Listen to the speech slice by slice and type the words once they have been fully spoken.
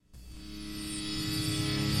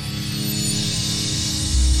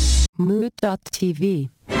Mood.tv.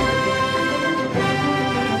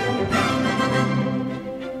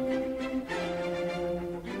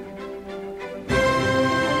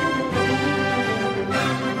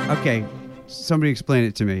 Okay, somebody explain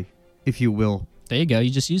it to me, if you will. There you go. You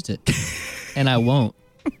just used it. And I won't.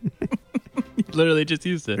 You literally just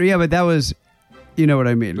used it. Yeah, but that was, you know what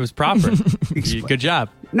I mean. It was proper. Good job.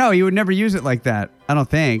 No, you would never use it like that, I don't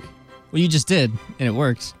think. Well, you just did, and it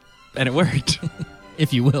worked. And it worked.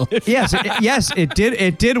 If you will. Yes, it did.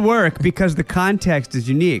 It did work because the context is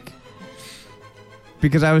unique.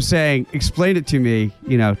 Because I was saying, explain it to me,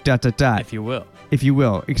 If you will. If you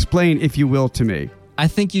will. Explain, if you will, to me. I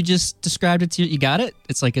think you just described it to you. You got it?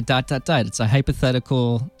 It's like a ... It's a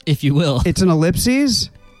hypothetical, if you will. It's an ellipses?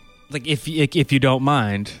 Like, if you don't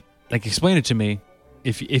mind, like, explain it to me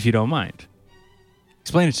if you don't mind.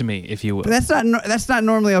 Explain it to me, if you will. But that's not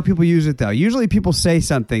normally how people use it, though. Usually people say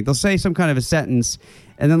something. They'll say some kind of a sentence,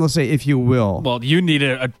 and then they'll say, if you will. Well, you need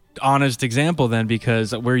a honest example, then,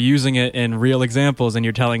 because we're using it in real examples, and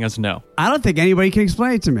you're telling us no. I don't think anybody can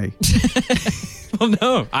explain it to me. Well,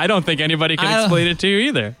 no. I don't think anybody can explain it to you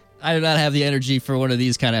either. I do not have the energy for one of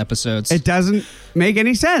these kind of episodes. It doesn't make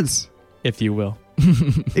any sense. If you will.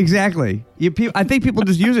 Exactly. I think people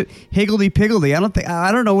just use it higgledy-piggledy.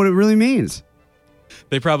 I don't know what it really means.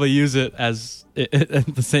 They probably use it as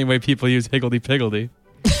the same way people use higgledy-piggledy.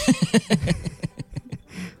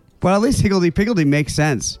 Well, at least higgledy-piggledy makes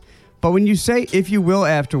sense. But when you say if you will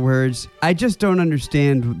afterwards, I just don't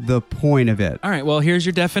understand the point of it. All right, well, here's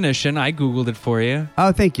your definition. I Googled it for you.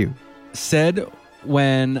 Oh, thank you. Said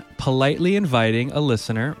when politely inviting a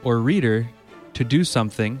listener or reader to do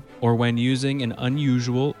something, or when using an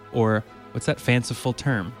unusual or, fanciful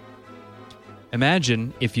term.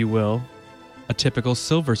 Imagine, if you will, a typical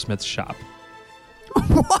silversmith shop.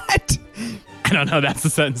 What? I don't know. That's the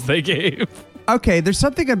sentence they gave. Okay, there's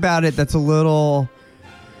something about it that's a little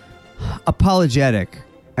apologetic,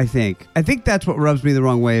 I think. I think that's what rubs me the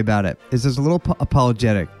wrong way about it, is there's a little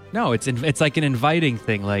apologetic. No, it's like an inviting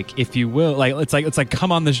thing. Like, if you will, like it's like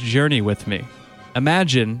come on this journey with me.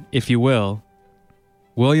 Imagine, if you will,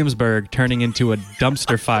 Williamsburg turning into a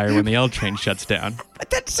dumpster fire when the L train shuts down. But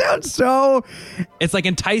that sounds so... It's like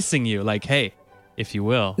enticing you, like, hey, if you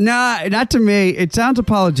will. Nah, not to me. It sounds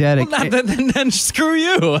apologetic. Well, then screw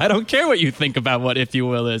you. I don't care what you think about what if you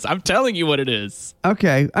will is. I'm telling you what it is.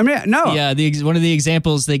 Okay. I mean, no. Yeah, one of the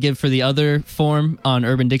examples they give for the other form on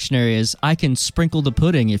Urban Dictionary is, I can sprinkle the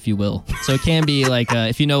pudding, if you will. So it can be like,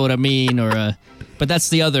 if you know what I mean, or... But that's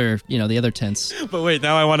the other tense. But wait,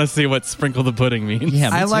 now I want to see what sprinkle the pudding means.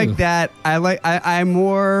 Yeah, me I too. like that. I'm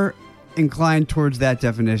more inclined towards that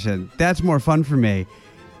definition. That's more fun for me.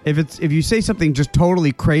 If you say something just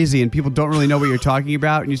totally crazy and people don't really know what you're talking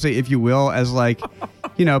about, and you say if you will as like,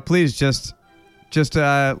 please just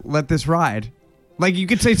let this ride. Like, you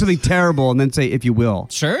could say something terrible and then say if you will.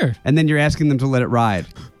 Sure. And then you're asking them to let it ride.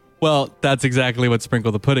 Well, that's exactly what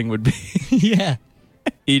sprinkle the pudding would be. Yeah.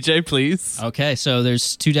 EJ, please. Okay, so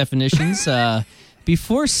there's two definitions.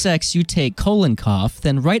 Before sex, you take colon cough.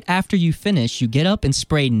 Then right after you finish, you get up and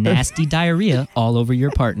spray nasty diarrhea all over your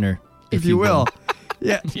partner. If you will.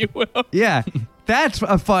 Yeah. If you will. Yeah. That's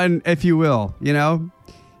a fun, if you will,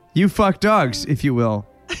 You fuck dogs, if you will.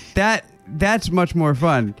 That's much more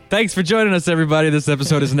fun. Thanks for joining us, everybody. This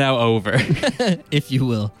episode is now over. If you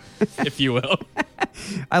will. If you will.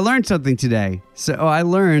 I learned something today. So I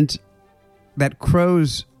learned that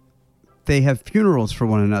crows, they have funerals for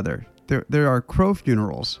one another. There are crow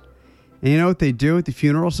funerals. And you know what they do at the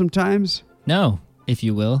funeral sometimes? No, if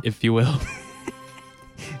you will. If you will.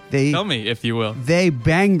 Tell me, if you will. They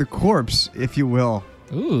bang the corpse, if you will.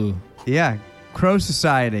 Ooh. Yeah. Crow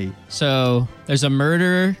society. So there's a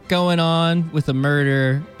murder going on with a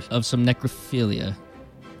murder of some necrophilia.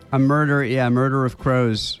 A murder of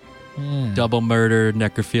crows. Yeah. Double murder,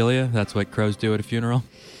 necrophilia. That's what crows do at a funeral.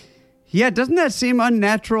 Yeah, doesn't that seem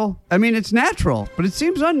unnatural? I mean, it's natural, but it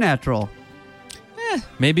seems unnatural.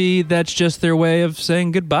 Maybe that's just their way of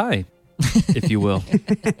saying goodbye, if you will.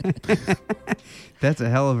 That's a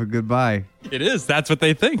hell of a goodbye. It is. That's what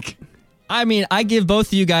they think. I mean, I give both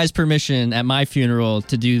of you guys permission at my funeral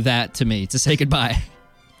to do that to me, to say goodbye.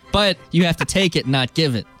 But you have to take it, not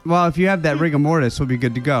give it. Well, if you have that rigor mortis, we'll be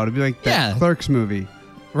good to go. It'll be like that Clerks movie.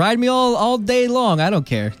 Ride me all day long. I don't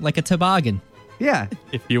care. Like a toboggan. Yeah.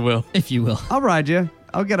 If you will. If you will. I'll ride you.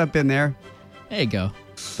 I'll get up in there. There you go.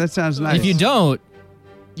 That sounds nice. If you don't,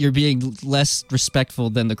 you're being less respectful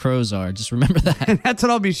than the crows are. Just remember that. That's what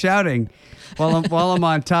I'll be shouting while I'm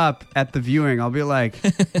on top at the viewing. I'll be like,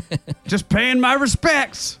 just paying my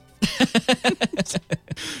respects.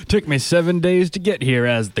 Took me 7 days to get here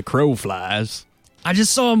as the crow flies. I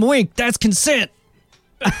just saw him wink. That's consent.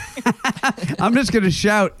 I'm just going to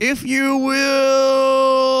shout, if you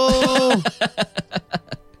will.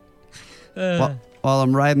 While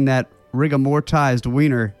I'm riding that rigor mortised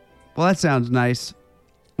wiener. Well, that sounds nice.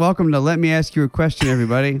 Welcome to Let Me Ask You a Question,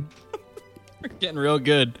 everybody. We're getting real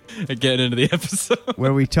good at getting into the episode.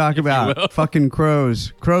 Where we talk about fucking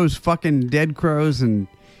crows. Crows, fucking dead crows, and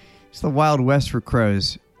it's the Wild West for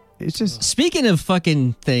crows. It's just... Speaking of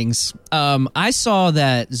fucking things, I saw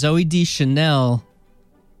that Zoe Deschanel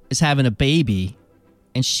is having a baby,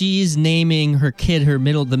 and she's naming her kid,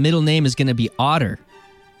 the middle name is going to be Otter.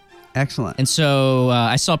 Excellent. And so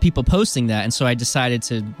I saw people posting that, and so I decided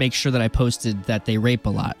to make sure that I posted that they rape a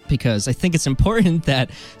lot, because I think it's important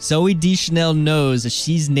that Zoe Deschanel knows that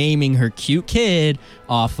she's naming her cute kid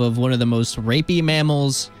off of one of the most rapey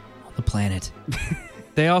mammals on the planet.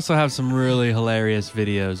 They also have some really hilarious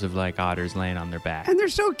videos of like otters laying on their back. And they're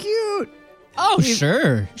so cute. Oh,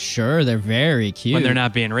 sure, they're very cute. When they're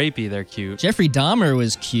not being rapey, they're cute. Jeffrey Dahmer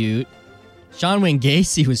was cute. John Wayne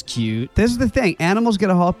Gacy was cute. This is the thing. Animals get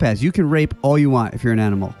a hall pass. You can rape all you want if you're an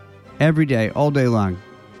animal. Every day, all day long.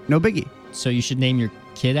 No biggie. So you should name your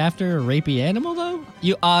kid after a rapey animal, though?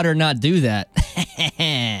 You ought or not do that.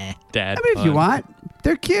 Dad. I mean, if you want.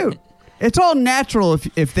 They're cute. It's all natural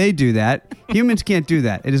if they do that. Humans can't do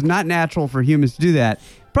that. It is not natural for humans to do that.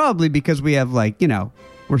 Probably because we have, like, we're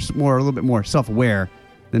a little bit more self-aware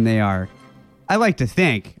than they are. I like to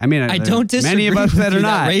think. I mean, I don't disagree many of us with that you are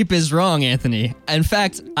not. That rape is wrong, Anthony. In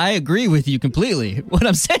fact, I agree with you completely. What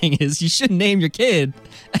I'm saying is you shouldn't name your kid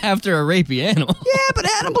after a rapey animal. Yeah, but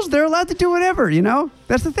animals, they're allowed to do whatever,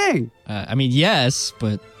 That's the thing. I mean, yes,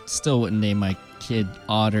 but still wouldn't name my kid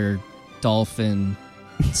Otter, Dolphin,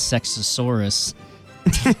 Sexosaurus.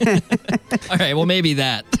 All right, well, maybe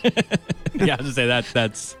that. Yeah, I was to say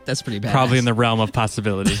that's pretty bad. probably in the realm of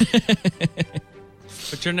possibility.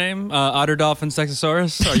 What's your name? Otter Dolphin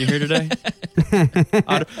Sexosaurus? Are you here today?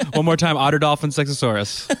 One more time. Otter Dolphin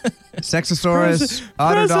Sexosaurus. Sexosaurus,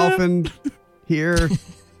 Otter Dolphin, here.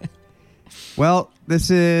 Well,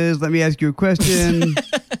 this is Let Me Ask You a Question.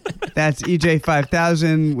 That's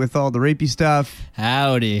EJ5000 with all the rapey stuff.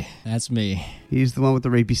 Howdy, that's me. He's the one with the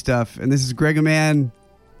rapey stuff. And this is Gregoman.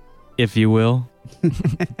 If you will.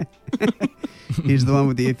 He's the one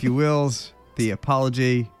with the if you wills, the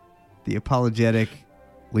apology, the apologetic,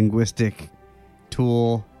 linguistic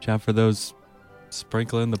tool. Watch out for those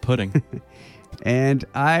sprinkling the pudding. And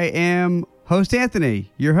I am host Anthony,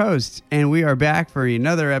 your host, and we are back for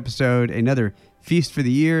another episode, another feast for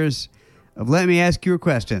the ears of Let Me Ask You a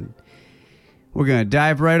Question. We're going to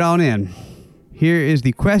dive right on in. Here is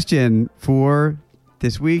the question for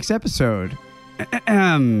this week's episode.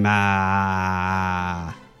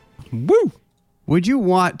 Woo! Would you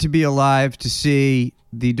want to be alive to see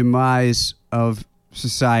the demise of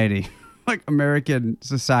society, like American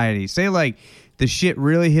society? Say, like, the shit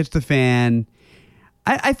really hits the fan.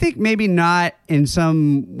 I think maybe not in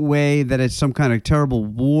some way that it's some kind of terrible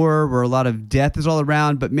war where a lot of death is all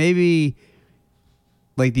around, but maybe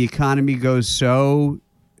like the economy goes so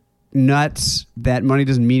nuts that money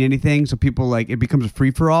doesn't mean anything. So people, like, it becomes a free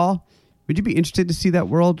for all. Would you be interested to see that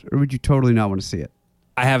world, or would you totally not want to see it?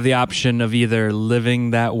 I have the option of either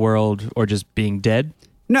living that world or just being dead.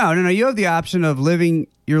 No. You have the option of living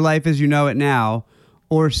your life as you know it now,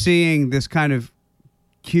 or seeing this kind of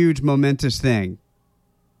huge, momentous thing.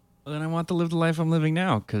 Well, then I want to live the life I'm living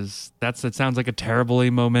now, because that sounds like a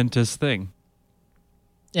terribly momentous thing.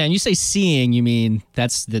 Yeah, and you say seeing, you mean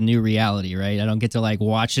that's the new reality, right? I don't get to, like,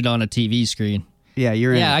 watch it on a TV screen. Yeah,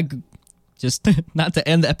 you're in. Yeah, just not to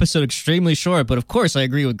end the episode extremely short, but of course I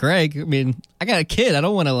agree with Greg. I mean, I got a kid. I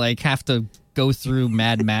don't want to, like, have to go through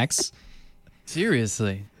Mad Max.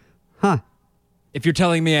 Seriously. Huh. If you're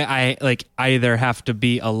telling me I either have to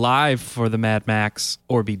be alive for the Mad Max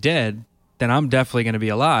or be dead, then I'm definitely going to be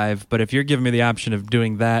alive. But if you're giving me the option of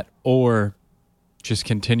doing that or just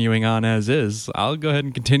continuing on as is, I'll go ahead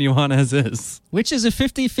and continue on as is. Which is a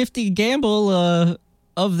 50-50 gamble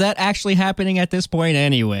of that actually happening at this point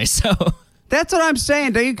anyway, so... That's what I'm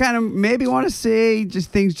saying. Don't you kind of maybe want to see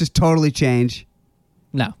just things just totally change?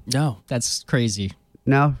 No, that's crazy.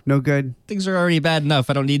 No good. Things are already bad enough.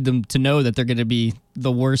 I don't need them to know that they're going to be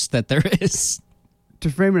the worst that there is. To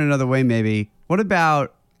frame it another way, maybe, what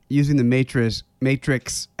about using the Matrix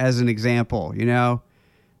as an example,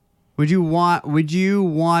 Would you want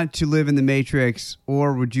to live in the Matrix,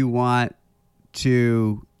 or would you want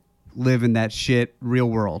to live in that shit real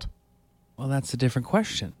world? Well, that's a different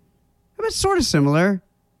question. It's sort of similar.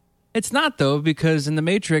 It's not, though, because in the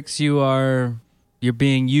Matrix you're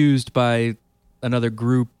being used by another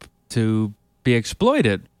group to be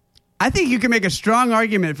exploited. I think you can make a strong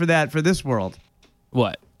argument for that for this world.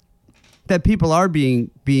 What? That people are being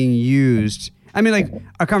used. I mean, like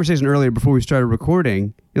our conversation earlier before we started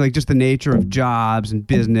recording, like just the nature of jobs and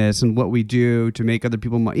business and what we do to make other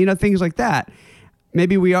people money, things like that.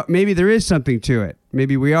 Maybe there is something to it.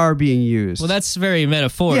 Maybe we are being used. Well, that's very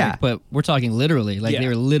metaphoric, Yeah. but we're talking literally. Like they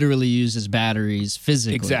were literally used as batteries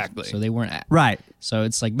physically. Exactly. So they weren't. Right. So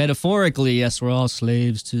it's like metaphorically, yes, we're all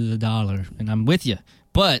slaves to the dollar, and I'm with you.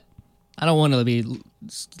 But I don't want to be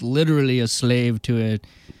literally a slave to a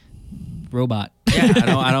robot. Yeah,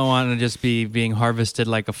 I don't want to just be being harvested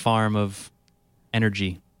like a farm of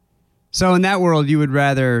energy. So in that world, you would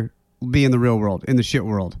rather be in the real world, in the shit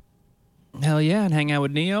world. Hell yeah, and hang out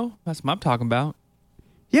with Neo. That's what I'm talking about.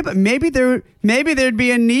 Yeah, but maybe there'd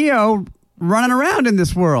be a Neo running around in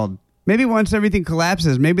this world. Maybe once everything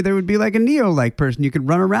collapses, maybe there would be like a Neo-like person you could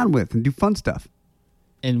run around with and do fun stuff.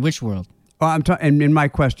 In which world? Oh, I'm talking in my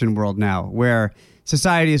question world now, where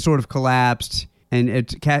society is sort of collapsed and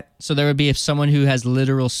it's So there would be someone who has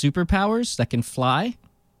literal superpowers that can fly?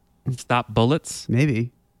 Stop bullets.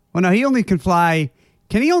 Maybe. Well, no, he only can fly.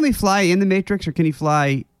 Can he only fly in the Matrix, or can he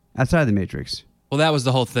fly outside the Matrix? Well, that was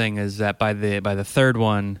the whole thing, is that by the third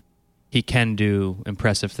one, he can do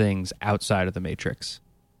impressive things outside of the Matrix.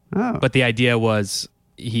 Oh, But the idea was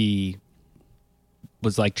he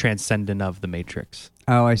was like transcendent of the Matrix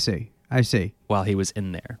I see. while he was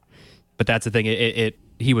in there. But that's the thing.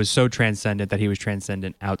 He was so transcendent that he was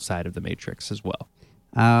transcendent outside of the Matrix as well.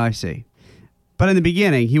 Oh, I see. But in the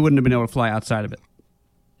beginning, he wouldn't have been able to fly outside of it.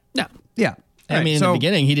 No. Yeah. I mean, in the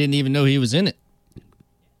beginning, he didn't even know he was in it.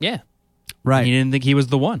 Yeah. Right. He didn't think he was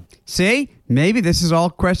the one. See, maybe this is all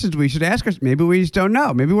questions we should ask us. Maybe we just don't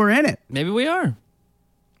know. Maybe we're in it. Maybe we are.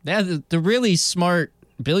 Yeah, the really smart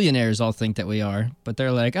billionaires all think that we are, but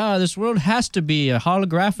they're like, this world has to be a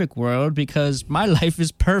holographic world because my life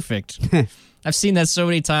is perfect. I've seen that so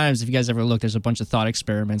many times. If you guys ever look, there's a bunch of thought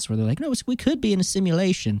experiments where they're like, no, we could be in a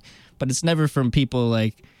simulation, but it's never from people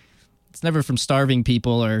like, it's never from starving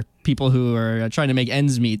people or people who are trying to make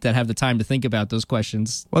ends meet that have the time to think about those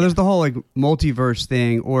questions. Well, there's the whole like multiverse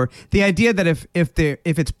thing, or the idea that if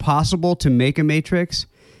it's possible to make a Matrix,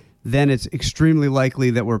 then it's extremely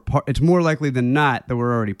likely that it's more likely than not that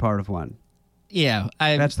we're already part of one. Yeah,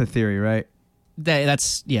 That's the theory, right?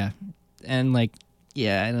 That's yeah, and like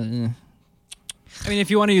yeah. I mean,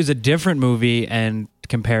 if you want to use a different movie and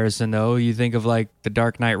comparison, though, you think of like The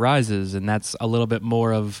Dark Knight Rises, and that's a little bit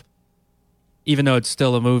more of, even though it's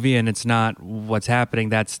still a movie and it's not what's happening,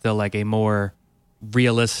 that's still like a more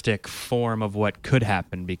realistic form of what could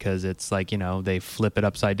happen, because it's like, they flip it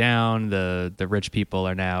upside down. The rich people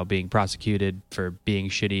are now being prosecuted for being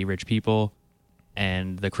shitty rich people,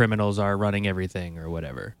 and the criminals are running everything or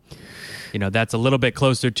whatever. That's a little bit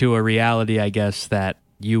closer to a reality, I guess, that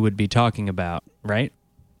you would be talking about, right?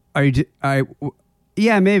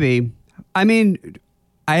 Yeah, maybe. I mean,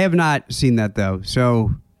 I have not seen that though.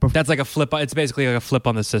 So that's like a flip. It's basically like a flip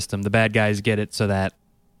on the system. The bad guys get it so that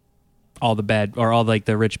all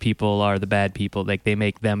the rich people are the bad people. Like they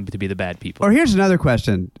make them to be the bad people. Or here's another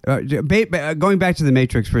question. Going back to the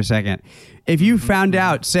Matrix for a second. If you found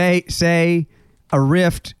out, say a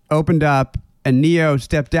rift opened up and Neo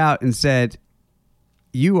stepped out and said,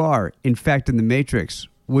 "You are in fact in the Matrix,"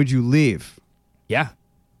 would you leave? Yeah.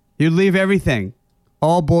 You'd leave everything.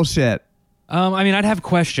 All bullshit. I mean, I'd have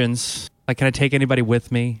questions. Like, can I take anybody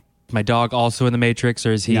with me? Is my dog also in the Matrix,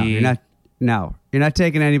 or is he? No, you're not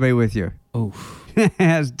taking anybody with you. Oof.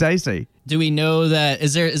 It's dicey. Do we know that?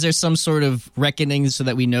 Is there some sort of reckoning so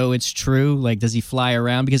that we know it's true? Like, does he fly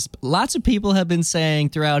around? Because lots of people have been saying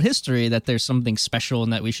throughout history that there's something special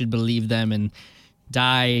and that we should believe them and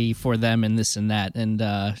die for them and this and that. And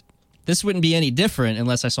this wouldn't be any different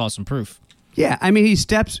unless I saw some proof. Yeah, I mean, he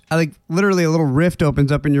steps, like, literally a little rift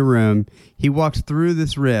opens up in your room. He walks through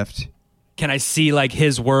this rift. Can I see, like,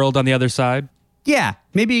 his world on the other side? Yeah,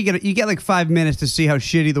 maybe you get like 5 minutes to see how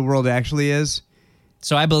shitty the world actually is.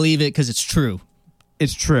 So I believe it because it's true.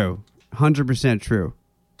 It's true. 100% true.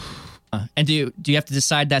 And do you have to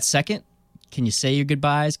decide that second? Can you say your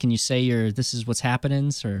goodbyes? Can you say this is what's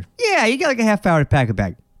happening? Or Yeah, you got like a half hour to pack a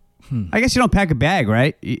bag. I guess you don't pack a bag,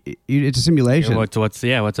 right? It's a simulation. Yeah,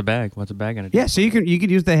 what's a bag? What's a bag gonna do? Yeah, so you could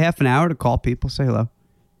use the half an hour to call people, say hello.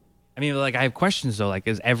 I mean, like, I have questions though. Like,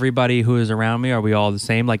 is everybody who is around me, are we all the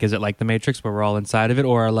same? Like, is it like the Matrix where we're all inside of it,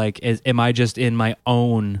 or like, am I just in my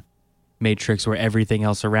own Matrix where everything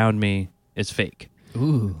else around me is fake?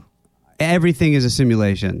 ooh, Everything is a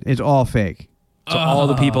simulation. It's all fake. So all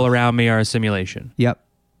the people around me are a simulation. Yep.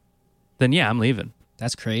 Then yeah, I'm leaving.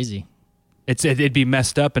 that's crazy. It'd be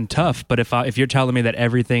messed up and tough, but if you're telling me that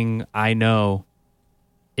everything I know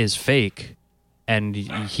is fake, and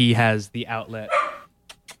he has the outlet.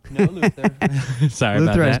 No, Luther. Sorry about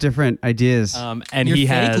Luther that. has different ideas. And You're he fake,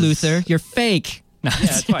 has Luther. You're fake. No, Yeah,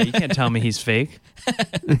 that's why you can't tell me he's fake.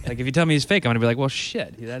 Like if you tell me he's fake, I'm gonna be like, well,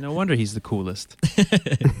 shit. No wonder he's the coolest.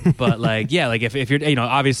 But like, yeah, like if you're,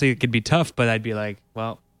 obviously it could be tough, but I'd be like,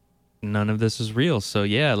 well, none of this is real. So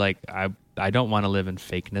yeah, like I don't want to live in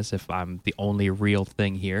fakeness if I'm the only real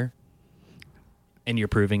thing here. And you're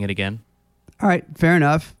proving it again. All right, fair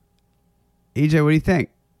enough. EJ, what do you think?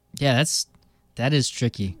 Yeah, that is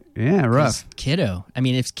tricky. Yeah, rough. 'Cause Kiddo. I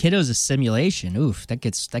mean, if Kiddo's a simulation, oof, that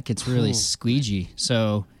gets really squeegee.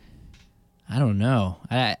 So I don't know.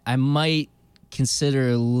 I might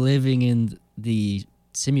consider living in the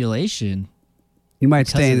simulation You might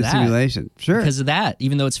because stay in of the that. simulation. Sure. because of that,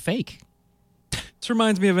 even though it's fake. This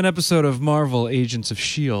reminds me of an episode of Marvel Agents of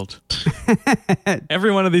S.H.I.E.L.D.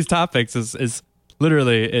 Every one of these topics is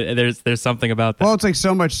literally, there's something about that. Well, it's like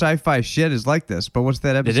so much sci-fi shit is like this, but what's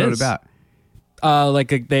that episode is. about?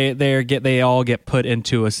 Like they all get put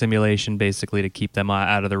into a simulation basically to keep them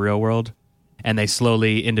out of the real world, and they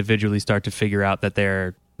slowly individually start to figure out that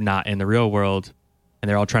they're not in the real world, and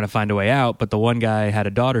they're all trying to find a way out. But the one guy had a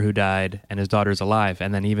daughter who died, and his daughter's alive,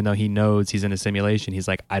 and then even though he knows he's in a simulation, he's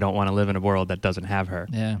like, I don't want to live in a world that doesn't have her,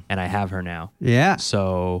 Yeah. and I have her now. Yeah.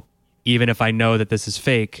 So even if I know that this is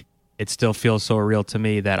fake, it still feels so real to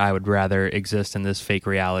me that I would rather exist in this fake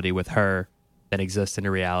reality with her than exist in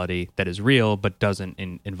a reality that is real but doesn't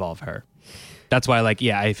involve her. That's why, like,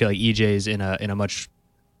 yeah, I feel like EJ's in a much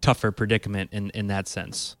tougher predicament in that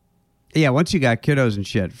sense. Yeah, once you got kiddos and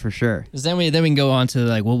shit, for sure. Because then we can go on to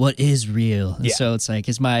like, well, what is real? And Yeah. so it's like,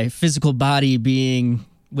 is my physical body being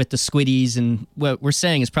with the squiddies and what we're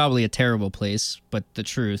saying is probably a terrible place, but the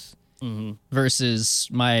truth, versus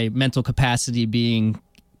my mental capacity being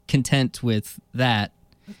content with that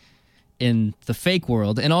in the fake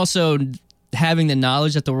world. And also having the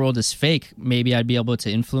knowledge that the world is fake, maybe I'd be able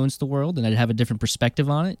to influence the world and I'd have a different perspective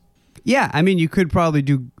on it. Yeah, I mean, you could probably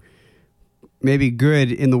do maybe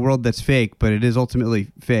good in the world that's fake, but it is ultimately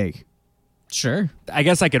fake. Sure. I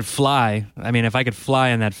guess I could fly. I mean, if I could fly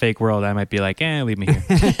in that fake world, I might be like, leave me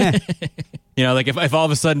here. Like if all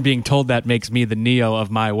of a sudden being told that makes me the Neo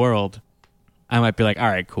of my world, I might be like, all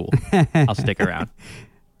right, cool. I'll stick around.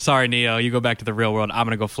 Sorry, Neo, you go back to the real world. I'm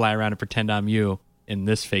going to go fly around and pretend I'm you in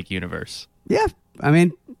this fake universe. Yeah, I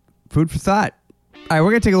mean, food for thought. All right, we're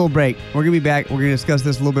going to take a little break. We're going to be back. We're going to discuss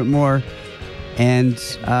this a little bit more. And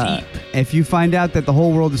if you find out that the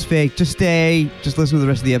whole world is fake, just stay, just listen to the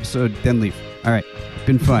rest of the episode, then leave. All right,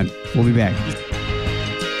 been fun. We'll be back.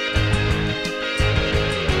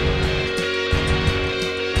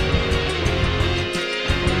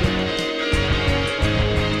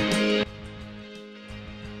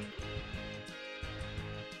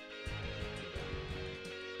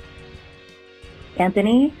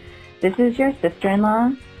 Anthony, this is your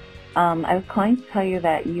sister-in-law. I was calling to tell you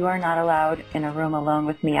that you are not allowed in a room alone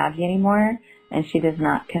with Miyagi anymore, and she does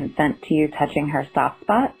not consent to you touching her soft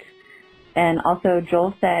spot. And also,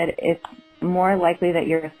 Joel said it's more likely that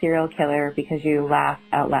you're a serial killer because you laugh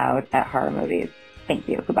out loud at horror movies. Thank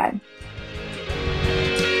you. Goodbye.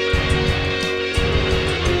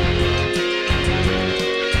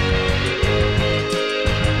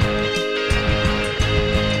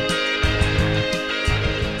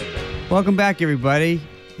 Welcome back, everybody.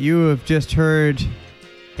 You have just heard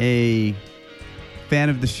a fan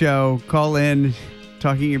of the show call in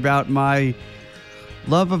talking about my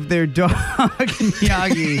love of their dog,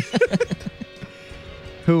 Miyagi,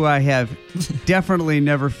 who I have definitely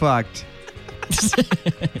never fucked.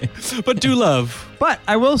 But do love. But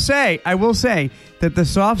I will say that the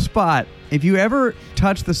soft spot, if you ever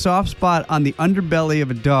touch the soft spot on the underbelly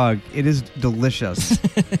of a dog, it is delicious.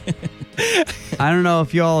 I don't know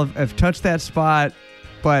if y'all have touched that spot,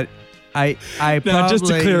 but I Now, just to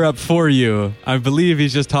probably- clear up for you, I believe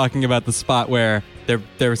he's just talking about the spot where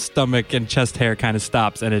their stomach and chest hair kind of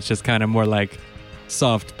stops, and it's just kind of more like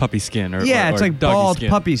soft puppy skin, or Yeah, it's or like doggy bald skin.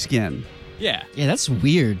 puppy skin. Yeah, Yeah, that's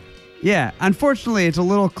weird. Yeah, unfortunately, it's a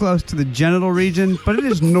little close to the genital region, but it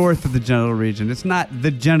is north of the genital region. It's not the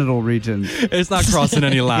genital region. it's not crossing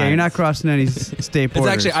any lines. Yeah, you're not crossing any state It's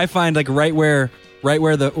borders. actually, I find, like right where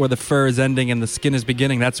the fur is ending and the skin is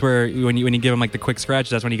beginning. That's where when you give him like the quick scratch,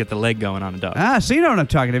 that's when you get the leg going on a dog. so you know what I'm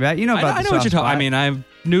talking about. You know about I the know what soft you're talking. spot. I mean, I'm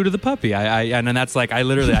new to the puppy. And then that's like I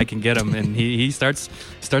literally I can get him, and he starts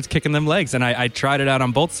kicking them legs, and I tried it out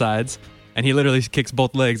on both sides, and he literally kicks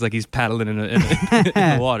both legs like he's paddling in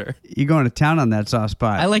the water. You're going to town on that soft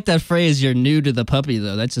spot. I like that phrase, you're new to the puppy,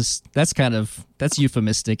 though. That's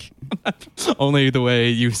euphemistic. Only the way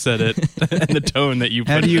you said it and the tone that you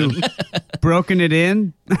put Have it you in. broken it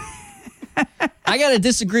in. I gotta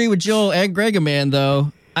disagree with Joel and Gregaman,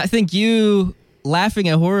 though. I think you laughing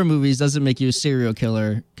at horror movies doesn't make you a serial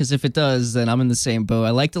killer, because if it does, then I'm in the same boat. I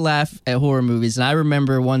like to laugh at horror movies, and I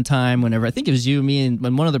remember one time whenever, I think it was you, me, and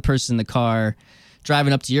one other person in the car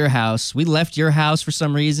driving up to your house. We left your house for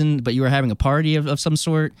some reason, but you were having a party of some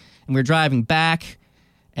sort, and we were driving back,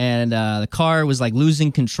 and the car was like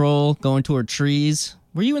losing control, going toward trees.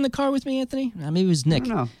 Were you in the car with me, Anthony? Maybe it was Nick. I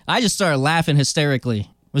don't know. I just started laughing hysterically.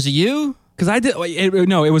 Was it you? Because I did.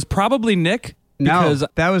 No, it was probably Nick. No, Because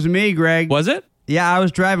that was me, Greg. was it? Yeah, I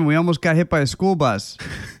was driving. We almost got hit by a school bus.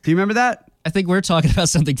 Do you remember that? I think we're talking about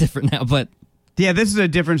something different now, but Yeah, this is a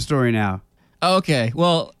different story now. oh, okay.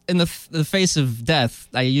 Well, in the face of death,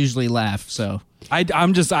 I usually laugh. So I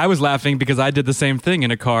was laughing because I did the same thing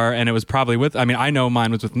in a car, and it was probably with. I mean, I know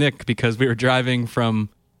mine was with Nick because we were driving from.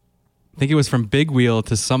 I think it was from Big Wheel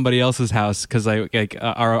to somebody else's house because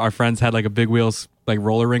our friends had like a Big Wheels like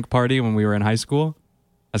roller rink party when we were in high school.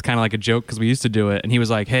 That's kind of like a joke because we used to do it, and he was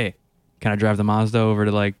like, "Hey, can I drive the Mazda over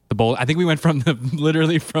to like the bowl?" I think we went from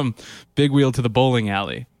literally from Big Wheel to the bowling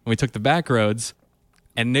alley, and we took the back roads.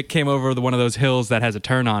 And Nick came over one of those hills that has a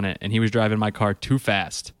turn on it, and he was driving my car too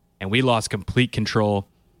fast, and we lost complete control.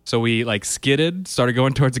 So we like skidded, started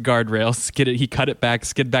going towards a guardrail, skidded. He cut it back,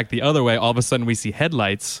 skid back the other way. All of a sudden, we see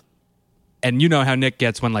headlights. And you know how Nick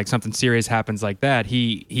gets when like something serious happens like that.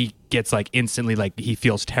 He gets like instantly like he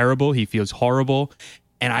feels terrible. He feels horrible.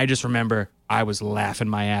 And I just remember I was laughing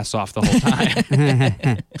my ass off the whole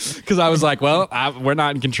time because I was like, well, we're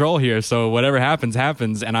not in control here. So whatever happens,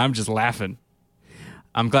 happens. And I'm just laughing.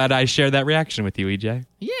 I'm glad I shared that reaction with you, EJ.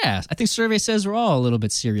 yeah, I think survey says we're all a little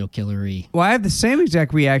bit serial killery. Well, I have the same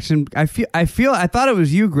exact reaction. I thought it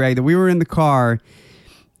was you, Greg, that we were in the car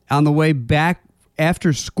on the way back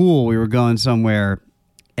after school. We were going somewhere,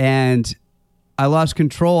 and I lost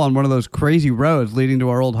control on one of those crazy roads leading to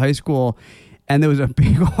our old high school. And there was a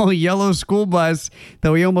big old yellow school bus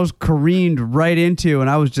that we almost careened right into, and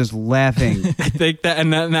I was just laughing. I think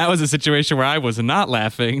that was a situation where I was not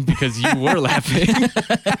laughing because you were laughing.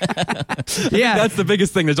 Yeah, That's the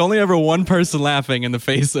biggest thing. There's only ever one person laughing in the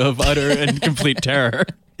face of utter and complete terror.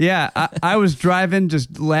 yeah. I was driving,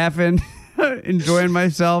 just laughing, enjoying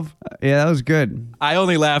myself. Yeah, that was good. I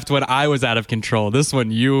only laughed when I was out of control. This one,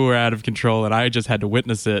 you were out of control, and I just had to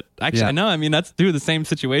witness it. Actually, Yeah. no, I mean, that's two of the same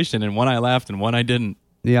situation, and one I laughed and one I didn't.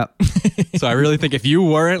 Yep. So I really think if you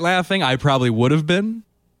weren't laughing, I probably would have been.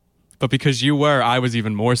 But because you were, I was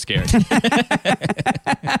even more scared.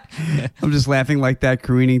 I'm just laughing like that,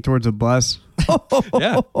 careening towards a bus.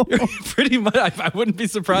 Yeah, pretty much. I wouldn't be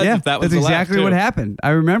surprised Yeah, if that was that's the laugh, exactly too. what happened. I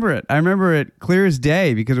remember it. I remember it clear as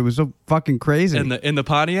day because it was so fucking crazy. In the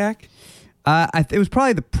Pontiac. It was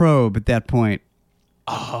probably the Probe at that point.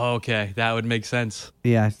 Oh, okay, that would make sense.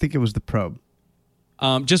 Yeah, I think it was the Probe.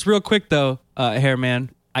 Just real quick though,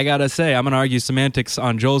 Hairman, I gotta say I'm gonna argue semantics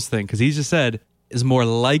on Joel's thing because he just said is more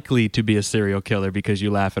likely to be a serial killer because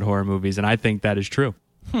you laugh at horror movies, and I think that is true.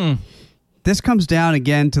 This comes down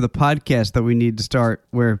again to the podcast that we need to start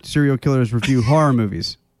where serial killers review horror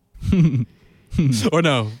movies. Or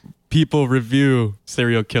no, people review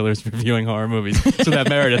serial killers reviewing horror movies so that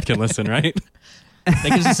Meredith can listen, right? That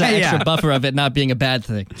gives us an extra Yeah. buffer of it not being a bad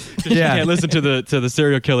thing. She can't listen to the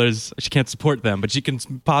serial killers. She can't support them, but she can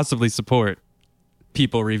possibly support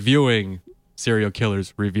people reviewing serial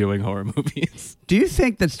killers reviewing horror movies. Do you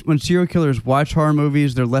think that when serial killers watch horror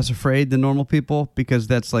movies, they're less afraid than normal people because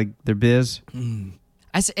that's like their biz?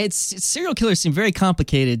 Serial killers seem very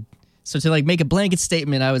complicated. So to like make a blanket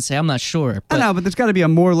statement, I would say I'm not sure. I But, know, but there's got to be a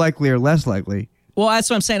more likely or less likely. well, that's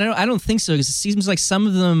what I'm saying. I don't think so because it seems like some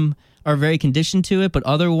of them are very conditioned to it, but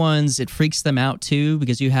other ones it freaks them out too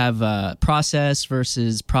because you have process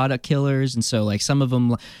versus product killers, and so like some of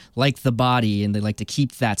them like the body and they like to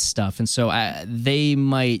keep that stuff, and so they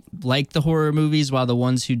might like the horror movies while the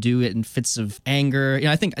ones who do it in fits of anger,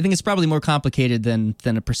 I think it's probably more complicated than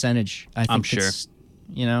a percentage. I think I'm sure. it's,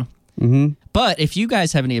 But if you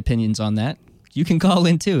guys have any opinions on that, you can call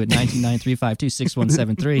in too at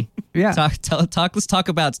 929-352-6173. Yeah. Let's talk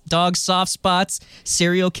about dog soft spots,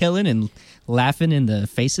 serial killing, and laughing in the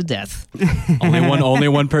face of death. only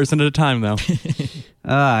one person at a time, though.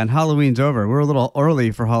 And Halloween's over. We're a little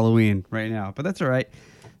early for Halloween right now, but that's all right.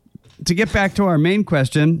 To get back to our main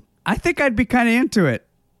question, I think I'd be kind of into it.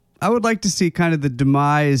 I would like to see kind of the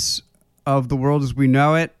demise of the world as we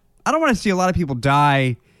know it. I don't want to see a lot of people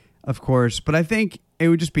die, of course, but I think it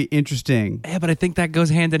would just be interesting. Yeah, but I think that goes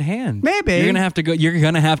hand in hand. Maybe. You're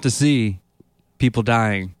gonna have to see people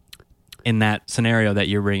dying in that scenario that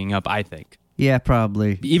you're bringing up, I think. Yeah,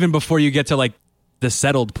 probably. Even before you get to like the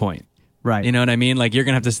settled point. Right. You know what I mean? Like, you're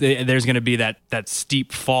going to have to, there's going to be that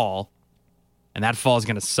steep fall, and that fall is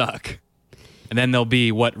going to suck. And then there'll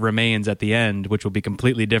be what remains at the end, which will be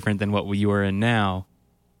completely different than what you are in now.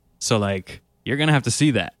 So, like, you're going to have to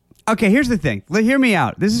see that. Okay, here's the thing. Hear me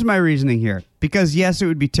out. This is my reasoning here. Because, yes, it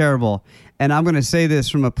would be terrible. And I'm going to say this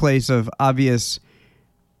from a place of obvious,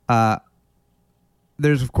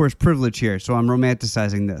 there's, of course, privilege here. So I'm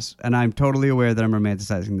romanticizing this. And I'm totally aware that I'm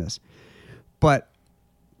romanticizing this. But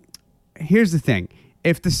here's the thing.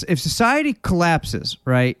 If society collapses,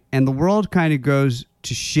 right, and the world kind of goes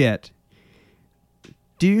to shit,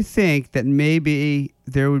 do you think that maybe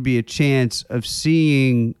there would be a chance of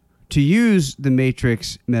seeing, to use the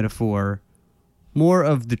Matrix metaphor, more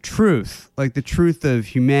of the truth, like the truth of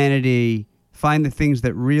humanity, find the things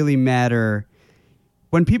that really matter?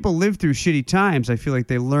 When people live through shitty times, I feel like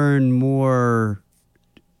they learn more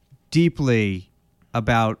deeply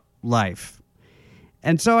about life.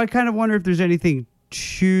 And so I kind of wonder if there's anything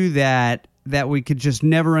to that we could just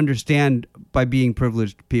never understand by being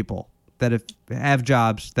privileged people that have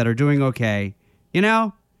jobs that are doing okay. You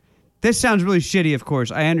know, this sounds really shitty, of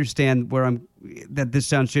course. I understand that this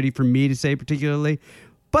sounds shitty for me to say particularly,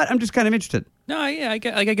 but I'm just kind of interested. No, yeah, I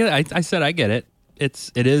get it. I said I get it.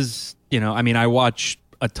 It is, you know, I mean, I watch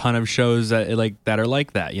a ton of shows that are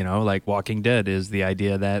like that, you know, like Walking Dead is the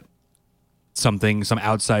idea that some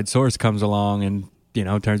outside source comes along and, you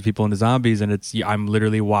know, turns people into zombies, and I'm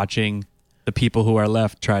literally watching the people who are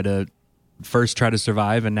left try to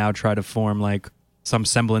survive and now try to form like some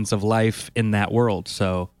semblance of life in that world.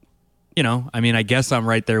 So, you know, I mean, I guess I'm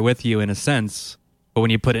right there with you in a sense, but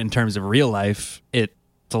when you put it in terms of real life, it's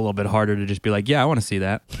a little bit harder to just be like, yeah, I want to see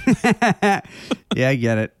that. Yeah, I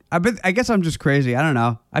get it. I guess I'm just crazy. I don't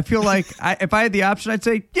know. I feel like if I had the option, I'd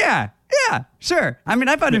say, yeah, sure. I mean,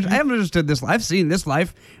 I haven't understood this life. I've seen this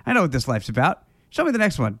life. I know what this life's about. Show me the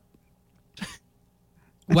next one.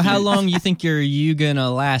 Well, how long you think you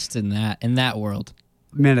gonna last in that world?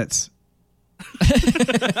 Minutes.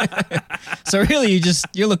 So really,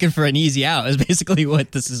 you're looking for an easy out. Is basically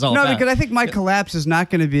what this is all about. No, because I think my collapse is not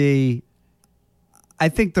going to be. I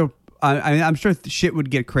think I'm sure shit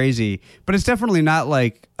would get crazy, but it's definitely not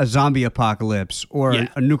like a zombie apocalypse or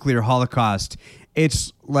a nuclear holocaust.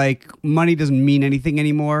 It's like money doesn't mean anything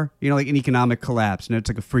anymore. You know, like an economic collapse, and it's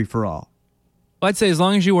like a free for all. Well, I'd say as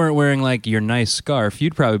long as you weren't wearing like your nice scarf,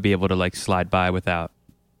 you'd probably be able to like slide by without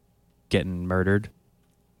getting murdered.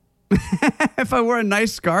 If I wore a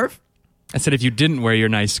nice scarf? I said if you didn't wear your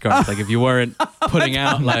nice scarf, like if you weren't putting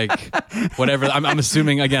out like whatever. I'm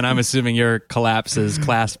assuming your collapse is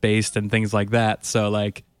class-based and things like that. So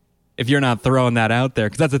like if you're not throwing that out there,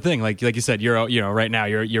 because that's the thing, like you said, right now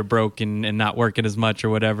you're broke and not working as much or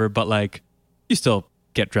whatever, but like you still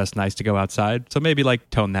get dressed nice to go outside. So maybe like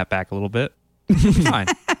tone that back a little bit. Fine.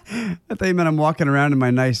 I thought you meant I'm walking around in my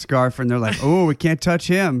nice scarf, and they're like, "Oh, we can't touch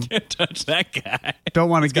him. Can't touch that guy. Don't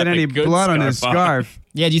want to get any blood on his scarf."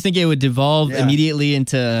 Yeah, do you think it would devolve immediately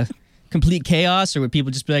into complete chaos, or would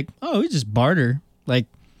people just be like, "Oh, we just barter"? Like,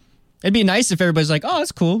 it'd be nice if everybody's like, "Oh,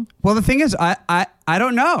 that's cool." Well, the thing is, I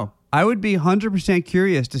don't know. I would be 100%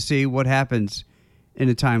 curious to see what happens in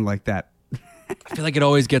a time like that. I feel like it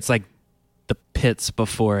always gets like the pits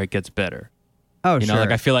before it gets better. Oh, you know, like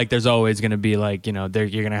I feel like there's always going to be like, you know, you're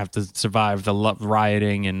going to have to survive the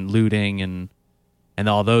rioting and looting and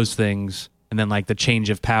all those things. And then like the change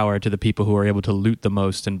of power to the people who are able to loot the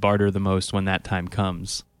most and barter the most when that time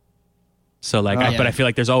comes. So like, but I feel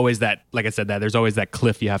like there's always that, like I said, there's always that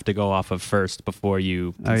cliff you have to go off of first before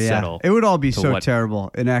you can settle. It would all be so terrible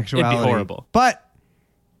in actuality. It'd be horrible. But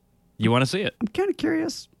you want to see it. I'm kind of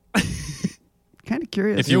curious.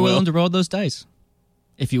 If you're willing to roll those dice.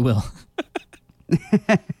 If you will.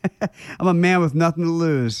 I'm a man with nothing to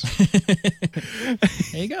lose.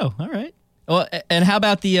 There you go. All right. Well, and how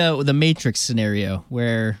about the Matrix scenario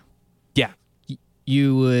where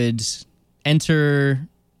you would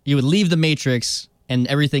leave the Matrix and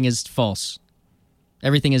everything is false.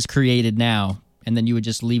 Everything is created now, and then you would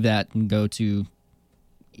just leave that and go to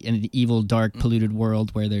an evil, dark, polluted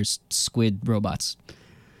world where there's squid robots.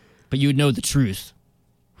 But you would know the truth.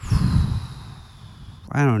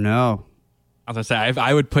 I don't know. I was gonna say,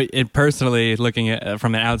 I would put it personally, looking at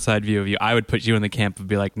from an outside view of you, I would put you in the camp and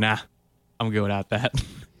be like, nah, I'm good without that.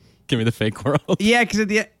 Give me the fake world. Yeah, because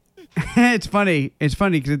it's funny. It's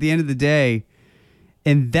funny because at the end of the day,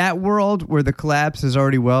 in that world where the collapse is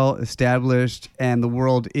already well established and the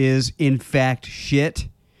world is in fact shit,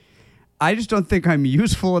 I just don't think I'm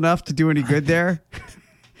useful enough to do any good there.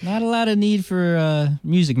 Not a lot of need for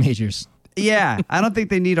music majors. Yeah, I don't think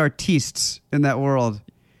they need artistes in that world.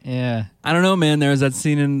 Yeah. I don't know, man. There was that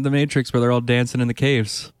scene in The Matrix where they're all dancing in the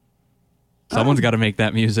caves. Someone's got to make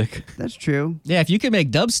that music. That's true. Yeah, if you could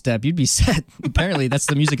make dubstep, you'd be set. Apparently, that's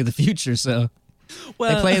the music of the future. So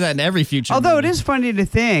they play that in every future. Although movie. it is funny to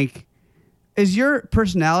think, is your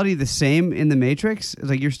personality the same in the Matrix? It's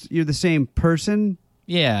like you're the same person.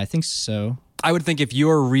 Yeah, I think so. I would think if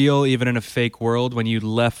you're real, even in a fake world, when you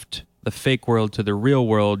left the fake world to the real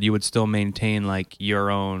world, you would still maintain like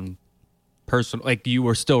your own personal, like you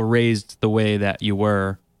were still raised the way that you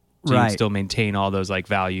were. So Right. you still maintain all those like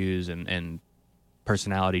values and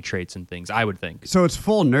personality traits and things, I would think. So it's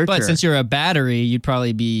full nurture. But since you're a battery, you'd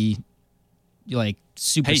probably be like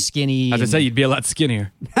super skinny. As I and- say, you'd be a lot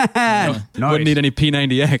skinnier. Nice. Wouldn't need any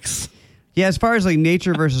P90X. Yeah, as far as like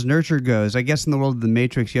nature versus nurture goes, I guess in the world of the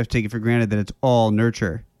Matrix, you have to take it for granted that it's all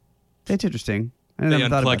nurture. That's interesting. I They never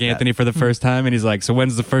thought about unplug Anthony for the first time, and he's like, "So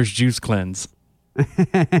when's the first juice cleanse?"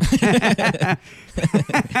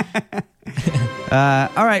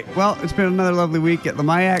 All right. Well, it's been another lovely week at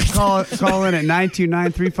Lamayak. Call in at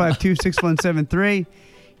 929-352-6173.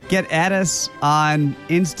 Get at us on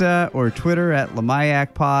Insta or Twitter at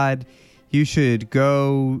Lamayak Pod. You should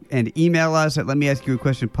go and email us at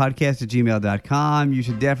letmeaskyouaquestionpodcast@gmail.com. You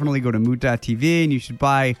should definitely go to moot.tv and you should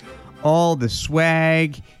buy all the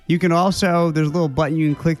swag. You can also, there's a little button you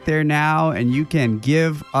can click there now and you can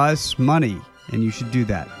give us money. And you should do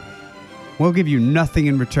that. We'll give you nothing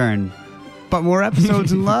in return, but more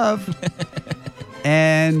episodes and love.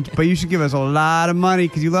 But you should give us a lot of money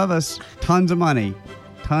because you love us. Tons of money.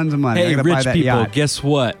 Tons of money. I Hey, gotta buy rich that people, yacht. guess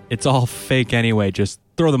what? It's all fake anyway. Just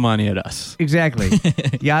throw the money at us. Exactly.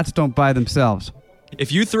 Yachts don't buy themselves.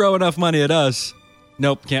 If you throw enough money at us,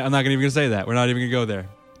 nope, can't. I'm not even gonna say that. We're not even gonna go there.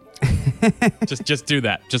 just do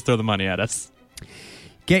that. Just throw the money at us.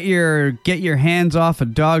 Get your hands off a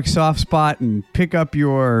dog soft spot and pick up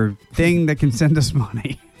your thing that can send us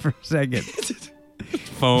money for a second.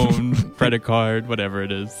 Phone, credit card, whatever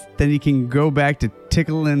it is. Then you can go back to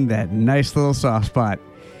tickling that nice little soft spot.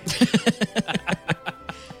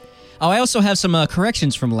 Oh, I also have some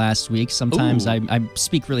corrections from last week. Sometimes I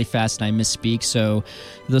speak really fast and I misspeak. So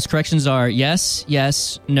those corrections are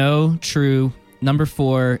yes, no, true, number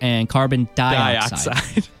 4, and carbon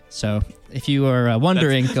dioxide. So if you are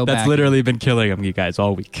wondering, go back. That's literally been killing them, you guys,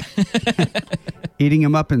 all week. Eating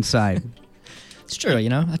them up inside. It's true,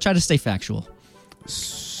 I try to stay factual.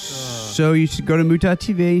 So you should go to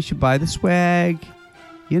moot.tv. You should buy the swag.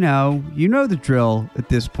 You know the drill at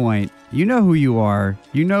this point. You know who you are.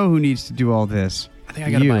 You know who needs to do all this. I think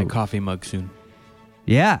I gotta buy a coffee mug soon.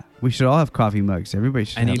 Yeah, we should all have coffee mugs. Everybody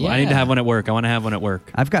should I need have one. to have one at work. I want to have one at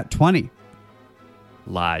work. I've got 20.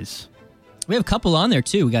 Lies. We have a couple on there,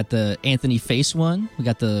 too. We got the Anthony Face one. We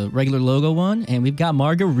got the regular logo one. And we've got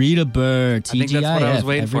Margarita Bird, TGIF, I think that's what I was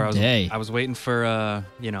waiting for. every day. I was waiting for a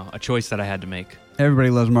choice that I had to make. Everybody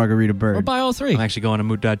loves Margarita Bird. Or buy all 3. I'm actually going to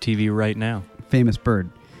moot.tv right now. Famous bird.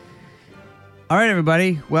 All right,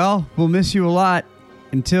 everybody. Well, we'll miss you a lot.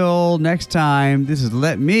 Until next time, this is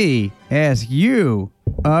Let Me Ask You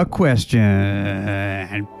a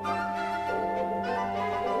Question.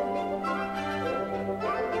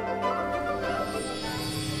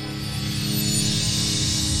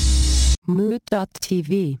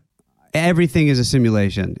 Mood.tv. Everything is a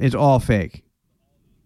simulation. It's all fake.